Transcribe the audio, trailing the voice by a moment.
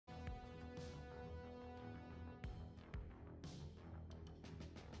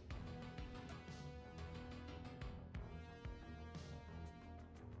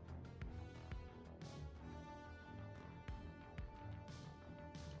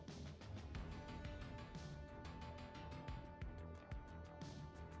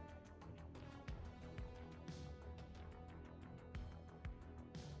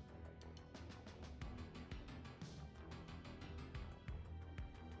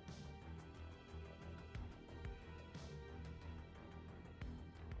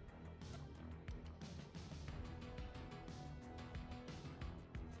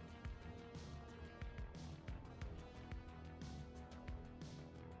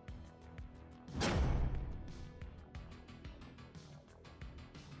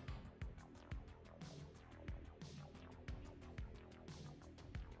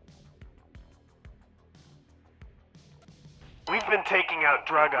been taking out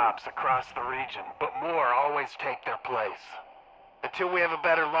drug ops across the region, but more always take their place. Until we have a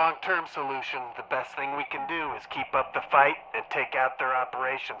better long-term solution, the best thing we can do is keep up the fight and take out their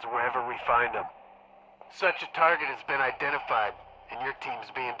operations wherever we find them. Such a target has been identified, and your team's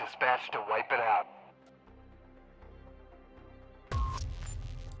being dispatched to wipe it out.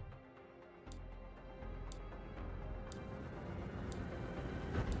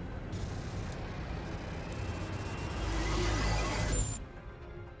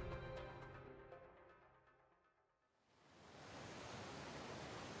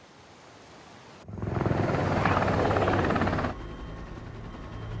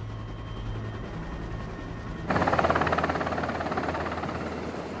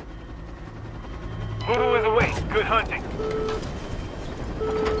 Voodoo is away. Good hunting.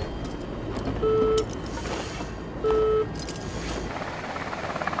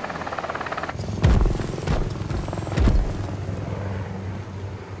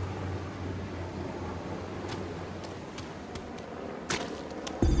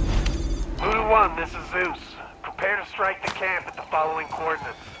 Voodoo 1, this is Zeus. Prepare to strike the camp at the following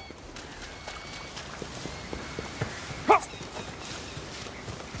coordinates.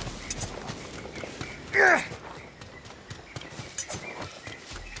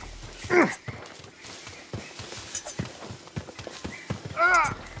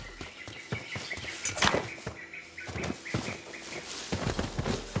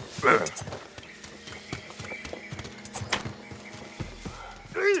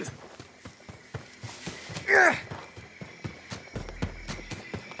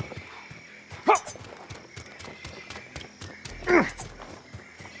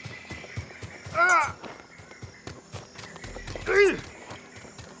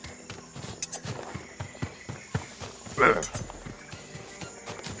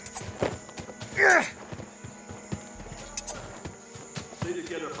 Stay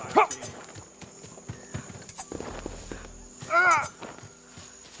together, Fireteam.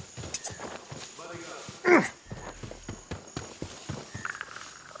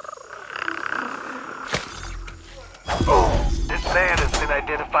 This man has been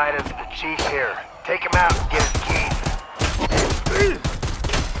identified as the chief here. Take him out and get his keys.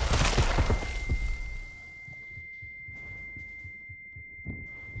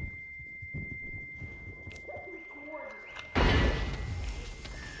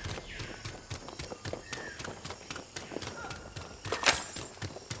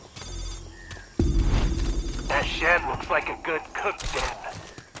 That shed looks like a good cook den.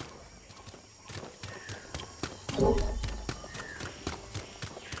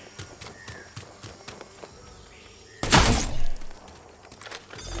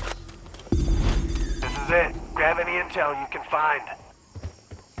 This is it. Grab any intel you can find.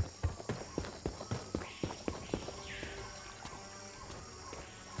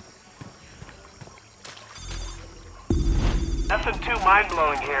 Nothing too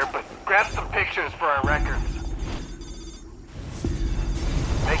mind-blowing here, but grab some pictures for our records.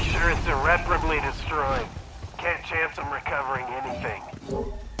 Make sure it's irreparably destroyed. Can't chance them recovering anything.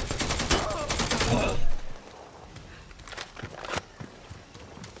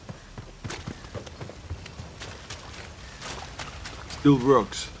 Still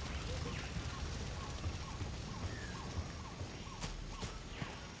works.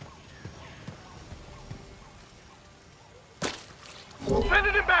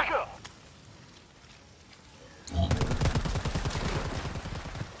 Sending it back up!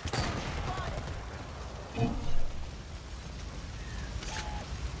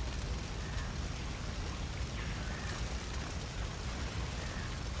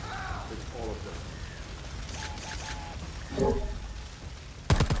 It's all of them.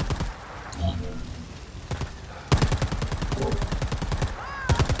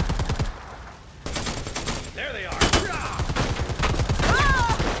 There they are.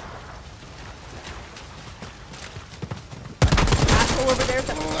 Asshole over there's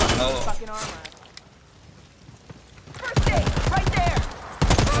a fucking armor. First aid, right there!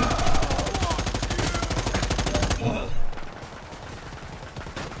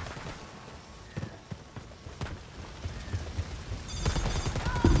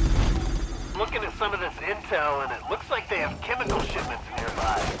 Looking at some of this intel, and it looks like they have chemical shipments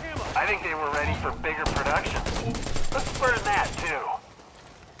nearby. I think they were ready for bigger production. Let's burn that, too.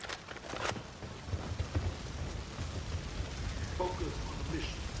 Focus on the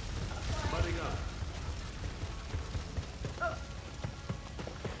mission. Budding up.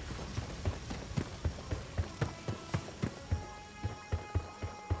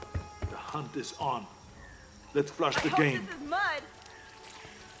 The hunt is on. Let's flush the game. This is mud.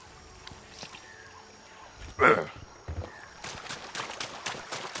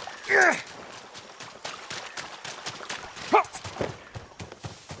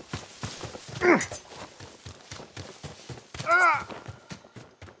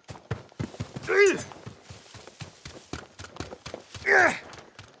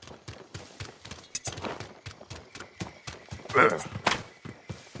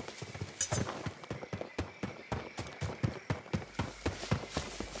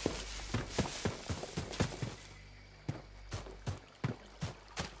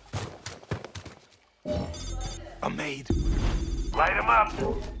 A maid. Light him up.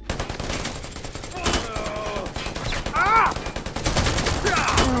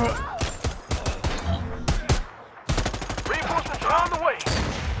 Reinforcements are on the way.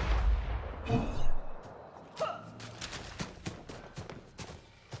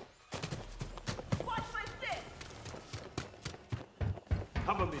 Watch my stick!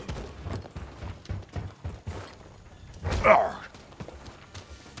 Cover me.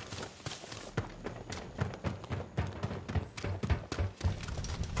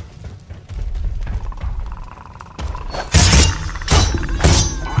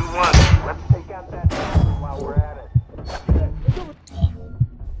 Let's take out that while we're at it.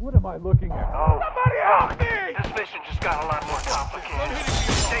 What am I looking at? Oh, somebody help me! This mission just got a lot more complicated.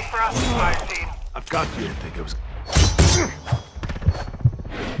 Stay frosty, Fireteam. I've got you. I didn't think it was.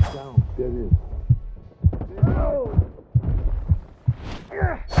 Down. There it is.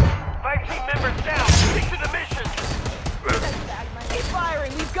 Fireteam members down.